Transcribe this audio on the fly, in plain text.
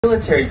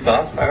Military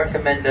buff, I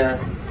recommend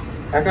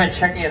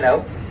checking it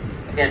out.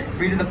 Again,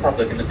 free to the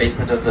public in the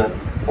basement of the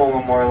War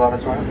Memorial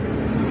Auditorium.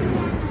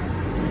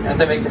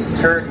 As I make this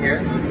turn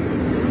here,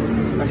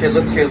 once you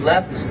look to your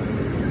left,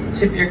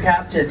 tip your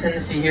cap to a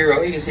Tennessee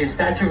hero. You can see a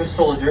statue of a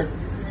soldier.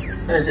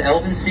 That is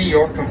Elvin C.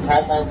 York from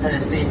Pall Mall,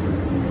 Tennessee,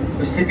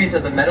 recipient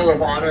of the Medal of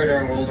Honor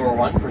during World War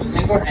I for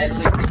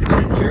single-handedly taking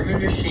a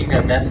German machine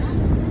gun nest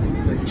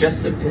with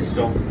just a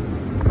pistol.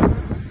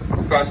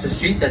 Across the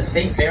street, that's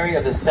St. Mary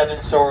of the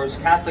Seven Sorrows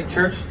Catholic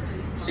Church.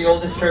 It's the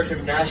oldest church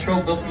of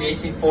Nashville, built in the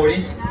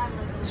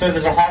 1840s. Served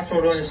as a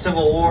hospital during the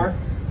Civil War.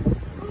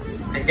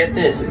 And get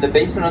this, in the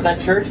basement of that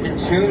church,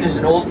 entombed is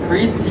an old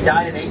priest. He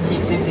died in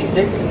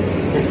 1866.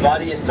 His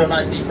body is still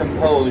not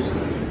decomposed.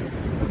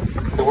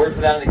 The word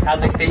for that in the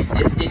Catholic faith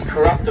is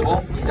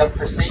incorruptible. He's up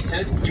for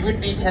sainthood. He would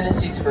be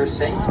Tennessee's first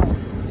saint,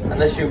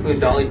 unless you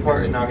include Dolly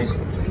Parton, obviously.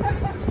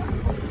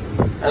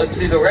 I look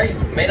to the right.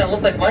 May not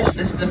look like much.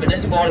 This is the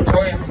Municipal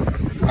Auditorium,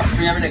 a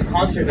preeminent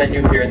concert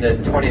venue here in the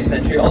 20th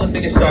century. All the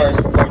biggest stars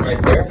performed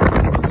right there.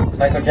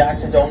 Michael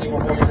Jackson's only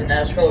performance in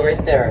Nashville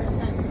right there.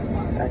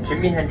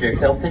 Jimi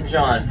Hendrix, Elton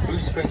John,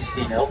 Bruce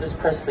Springsteen, Elvis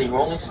Presley,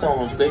 Rolling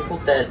Stones, Grateful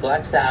Dead,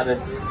 Black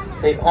Sabbath,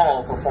 they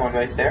all performed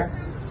right there.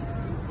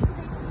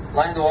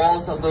 Lining the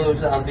walls of the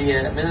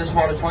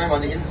Municipal Auditorium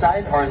on the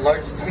inside are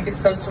enlarged ticket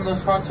stubs from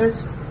those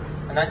concerts.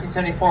 A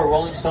 1974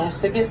 Rolling Stones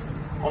ticket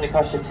only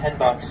cost you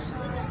 $10.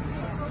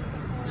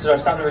 This is our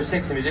stop number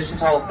 6, the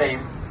Musicians Hall of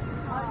Fame.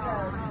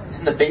 It's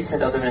in the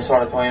basement of the Municipal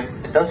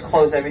Auditorium. It does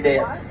close every day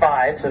at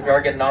 5, so if you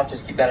are getting off,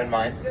 just keep that in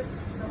mind.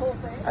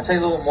 I'll tell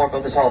you a little bit more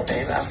about this Hall of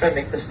Fame after I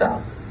make the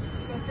stop.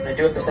 And I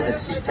do have to send a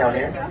seat down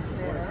here.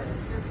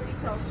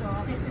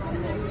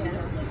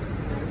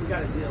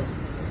 Got a deal.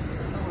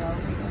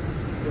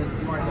 It's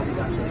smart that we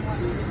got this.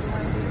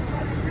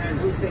 And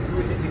who think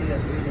we need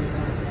it?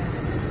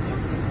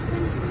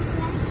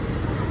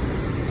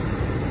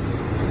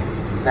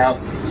 Now,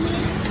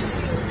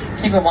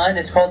 keep in mind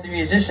it's called the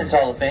Musicians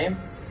Hall of Fame.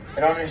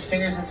 It honors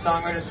singers and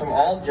songwriters from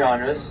all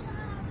genres,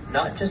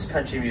 not just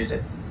country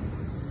music.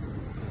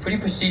 Pretty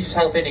prestigious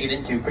Hall of Fame to get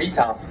into, pretty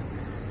tough.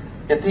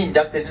 You have to be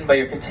inducted in by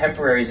your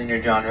contemporaries in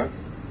your genre.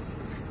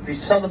 If you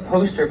saw the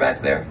poster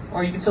back there,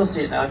 or you can still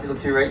see it now if you look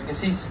to your right,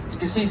 you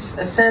can see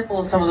a sample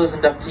of some of those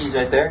inductees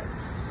right there.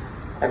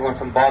 Everyone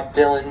from Bob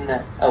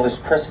Dylan,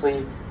 Elvis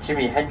Presley,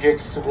 Jimi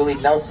Hendrix, Willie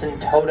Nelson,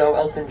 Toto,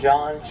 Elton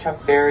John,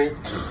 Chuck Berry.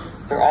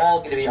 They're all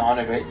going to be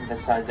honored right in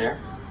that side there.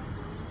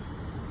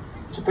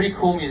 It's a pretty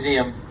cool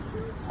museum,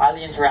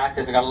 highly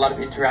interactive. They got a lot of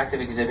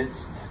interactive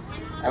exhibits.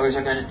 I always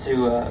recommend it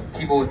to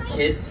people with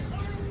kids.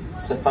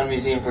 It's a fun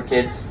museum for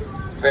kids.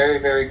 Very,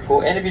 very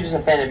cool. And if you're just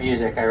a fan of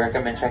music, I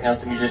recommend checking out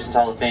the Musicians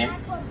Hall of Fame.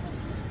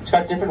 It's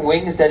got different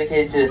wings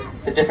dedicated to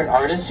the different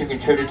artists who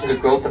contributed to the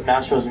growth of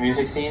Nashville's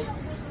music scene.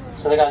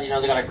 So they got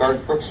a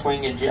Garth Brooks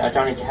wing and a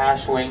Johnny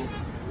Cash wing.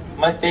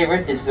 My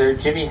favorite is their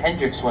Jimi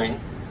Hendrix wing.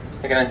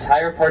 They got an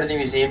entire part of the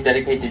museum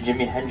dedicated to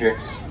Jimi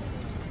Hendrix.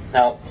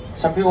 Now,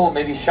 some people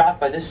may be shocked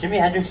by this. Jimi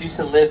Hendrix used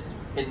to live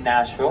in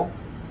Nashville.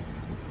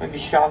 Maybe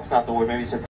shock's not the word, maybe surprised.